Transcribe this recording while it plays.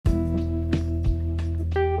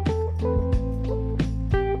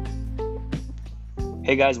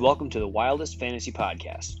Hey guys, welcome to the Wildest Fantasy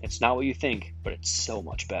Podcast. It's not what you think, but it's so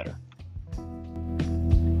much better.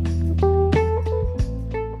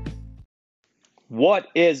 What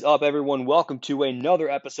is up, everyone? Welcome to another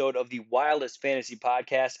episode of the Wildest Fantasy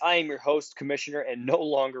Podcast. I am your host, commissioner, and no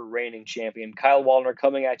longer reigning champion, Kyle Wallner,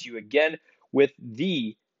 coming at you again with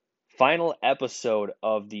the final episode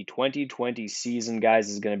of the 2020 season. Guys,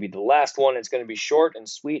 this is going to be the last one. It's going to be short and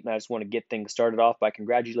sweet, and I just want to get things started off by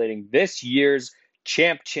congratulating this year's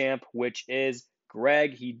champ, which is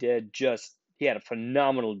Greg. He had a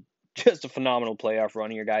phenomenal playoff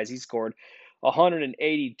run here, guys. He scored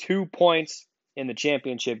 182 points in the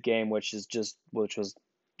championship game, which was,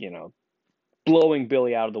 blowing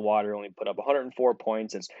Billy out of the water. Only put up 104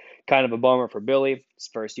 points. It's kind of a bummer for Billy. His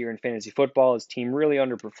first year in fantasy football. His team really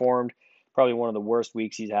underperformed. Probably one of the worst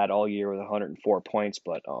weeks he's had all year with 104 points.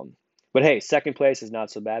 But hey, second place is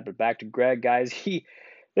not so bad. But back to Greg, guys.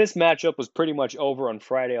 This matchup was pretty much over on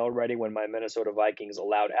Friday already when my Minnesota Vikings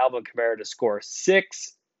allowed Alvin Kamara to score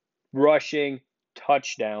 6 rushing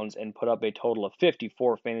touchdowns and put up a total of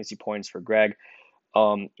 54 fantasy points for Greg.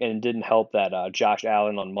 And it didn't help that Josh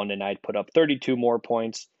Allen on Monday night put up 32 more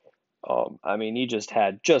points. He just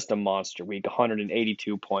had a monster week,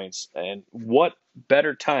 182 points. And what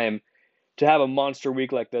better time to have a monster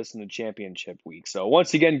week like this in the championship week. So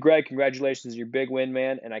once again, Greg, congratulations on your big win,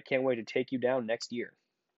 man. And I can't wait to take you down next year.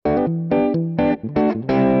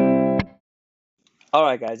 All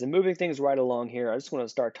right, guys, and moving things right along here, I just want to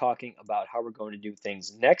start talking about how we're going to do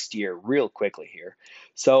things next year real quickly here.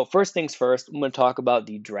 So first things first, I'm going to talk about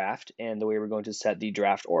the draft and the way we're going to set the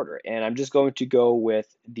draft order. And I'm just going to go with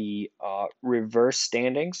the reverse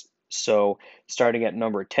standings. So starting at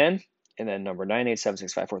number 10 and then number 9, 8, 7,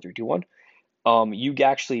 6, 5, 4, 3, 2, 1. You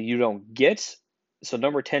don't get, so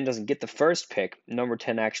number 10 doesn't get the first pick. Number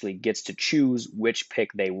 10 actually gets to choose which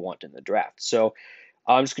pick they want in the draft. So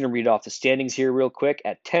I'm just going to read off the standings here real quick.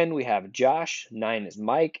 At 10, we have Josh. 9 is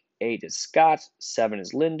Mike. 8 is Scott. 7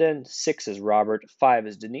 is Lyndon. 6 is Robert. 5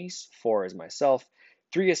 is Denise. 4 is myself.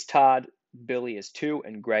 3 is Todd. Billy is 2.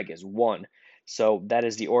 And Greg is 1. So that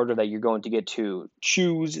is the order that you're going to get to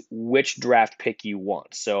choose which draft pick you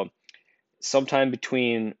want. So sometime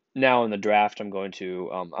between now and the draft, I'm going to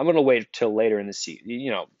wait till later in the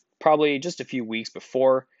season. Probably just a few weeks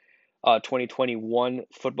before 2021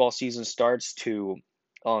 football season starts to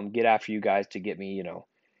get after you guys to get me,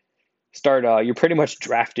 start, you're pretty much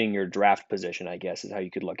drafting your draft position, I guess, is how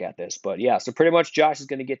you could look at this. But yeah, so pretty much Josh is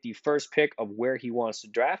going to get the first pick of where he wants to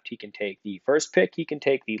draft. He can take the first pick. He can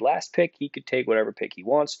take the last pick. He could take whatever pick he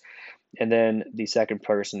wants. And then the second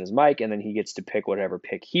person is Mike, and then he gets to pick whatever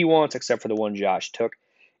pick he wants, except for the one Josh took,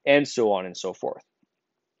 and so on and so forth.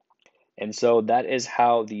 And so that is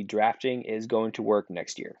how the drafting is going to work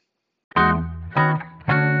next year.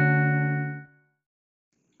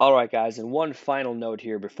 All right, guys, and one final note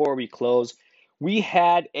here before we close. We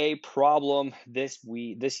had a problem this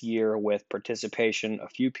year with participation. A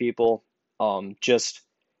few people just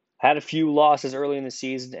had a few losses early in the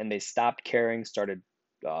season, and they stopped caring.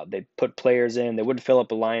 They put players in. They wouldn't fill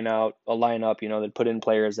up a lineup. They'd put in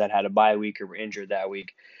players that had a bye week or were injured that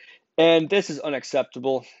week, and this is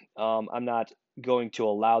unacceptable. I'm not going to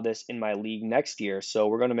allow this in my league next year, so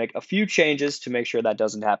we're going to make a few changes to make sure that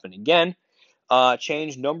doesn't happen again.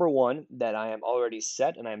 Change number 1 that I am already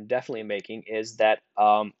set and I'm definitely making is that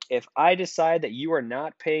if I decide that you are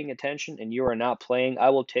not paying attention and you are not playing,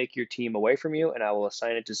 I will take your team away from you and I will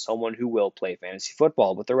assign it to someone who will play fantasy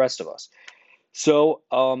football with the rest of us. So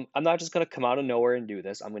I'm not just going to come out of nowhere and do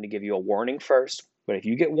this. I'm going to give you a warning first. But if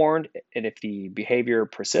you get warned and if the behavior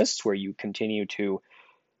persists where you continue to,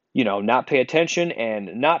 not pay attention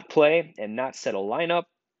and not play and not set a lineup,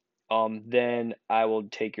 then I will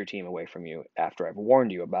take your team away from you after I've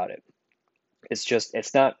warned you about it.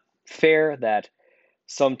 It's not fair that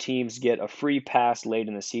some teams get a free pass late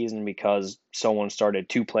in the season because someone started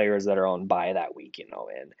 2 players that are on bye that week,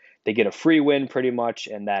 and they get a free win pretty much,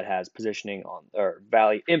 and that has positioning on or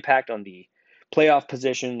value impact on the playoff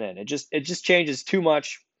position, and it just changes too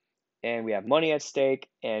much, and we have money at stake,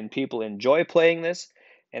 and people enjoy playing this.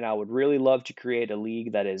 And I would really love to create a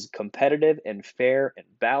league that is competitive and fair and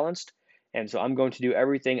balanced. And so I'm going to do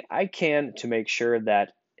everything I can to make sure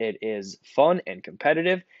that it is fun and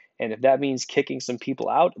competitive. And if that means kicking some people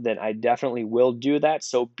out, then I definitely will do that.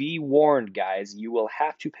 So be warned, guys. You will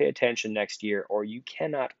have to pay attention next year or you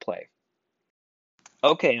cannot play.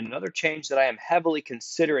 Okay, another change that I am heavily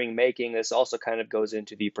considering making, this also kind of goes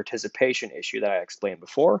into the participation issue that I explained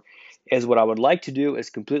before, is what I would like to do is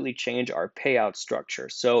completely change our payout structure.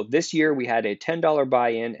 So this year we had a $10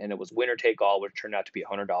 buy-in and it was winner take all, which turned out to be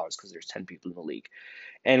 $100 because there's 10 people in the league.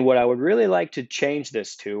 And what I would really like to change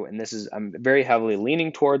this to, and this is, I'm very heavily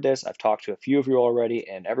leaning toward this. I've talked to a few of you already,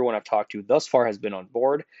 and everyone I've talked to thus far has been on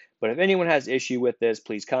board. But if anyone has issue with this,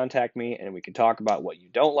 please contact me and we can talk about what you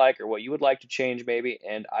don't like or what you would like to change maybe.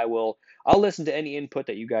 And I'll listen to any input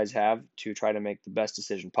that you guys have to try to make the best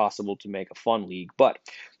decision possible to make a fun league. But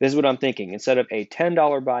this is what I'm thinking. Instead of a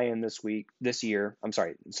 $10 buy-in this year, I'm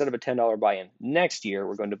sorry, instead of a $10 buy-in next year,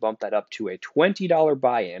 we're going to bump that up to a $20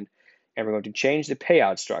 buy-in and we're going to change the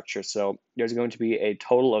payout structure. So there's going to be a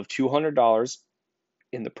total of $200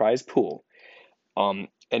 in the prize pool.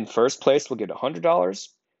 In first place, we'll get $100.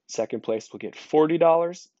 Second place, we'll get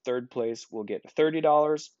 $40. Third place, we'll get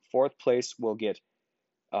 $30. Fourth place, we'll get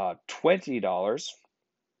 $20.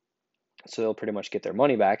 So they'll pretty much get their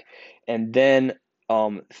money back. And then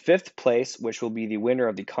fifth place, which will be the winner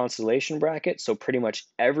of the consolation bracket. So pretty much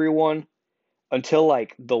everyone until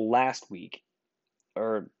like the last week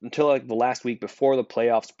or until like the last week before the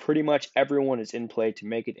playoffs, pretty much everyone is in play to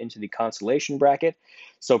make it into the consolation bracket.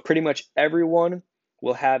 So pretty much everyone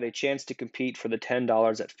will have a chance to compete for the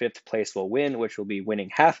 $10 that fifth place will win, which will be winning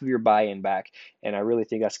half of your buy-in back. And I really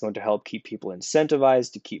think that's going to help keep people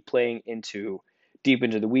incentivized to keep playing deep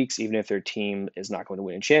into the weeks, even if their team is not going to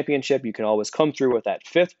win a championship. You can always come through with that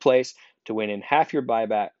fifth place to win in half your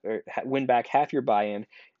buyback or win back half your buy-in,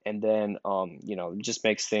 and then just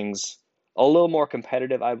makes things a little more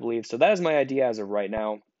competitive, I believe. So that is my idea as of right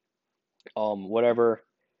now. Whatever,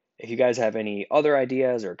 if you guys have any other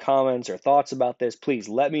ideas or comments or thoughts about this, please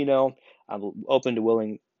let me know. I'm open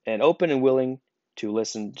and willing to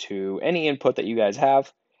listen to any input that you guys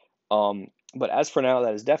have. But as for now,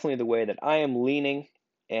 that is definitely the way that I am leaning,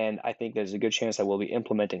 and I think there's a good chance I will be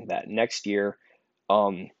implementing that next year.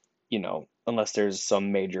 Unless there's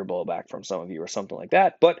some major blowback from some of you or something like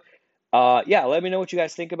that. But yeah, let me know what you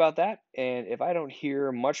guys think about that. And if I don't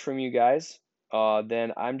hear much from you guys,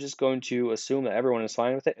 then I'm just going to assume that everyone is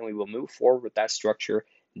fine with it and we will move forward with that structure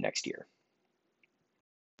next year.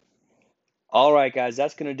 All right, guys,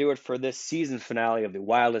 that's going to do it for this season finale of the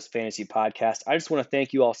Wildest Fantasy Podcast. I just want to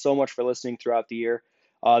thank you all so much for listening throughout the year.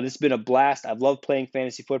 This has been a blast. I've loved playing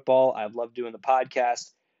fantasy football. I've loved doing the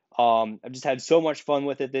podcast. I've just had so much fun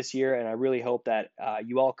with it this year, and I really hope that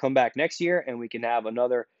you all come back next year and we can have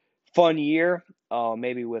another fun year,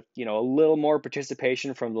 maybe with a little more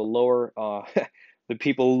participation from the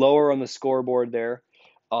people lower on the scoreboard there.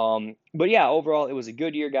 But yeah, overall, it was a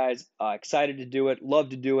good year, guys. Excited to do it. Love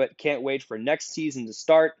to do it. Can't wait for next season to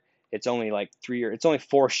start. It's only like it's only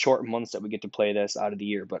 4 short months that we get to play this out of the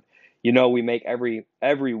year, but we make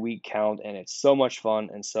every week count, and it's so much fun.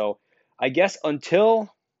 And so, I guess until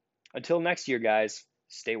next year, guys,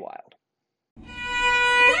 stay wild.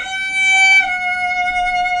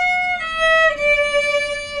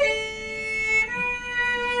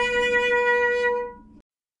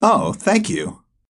 Oh, thank you.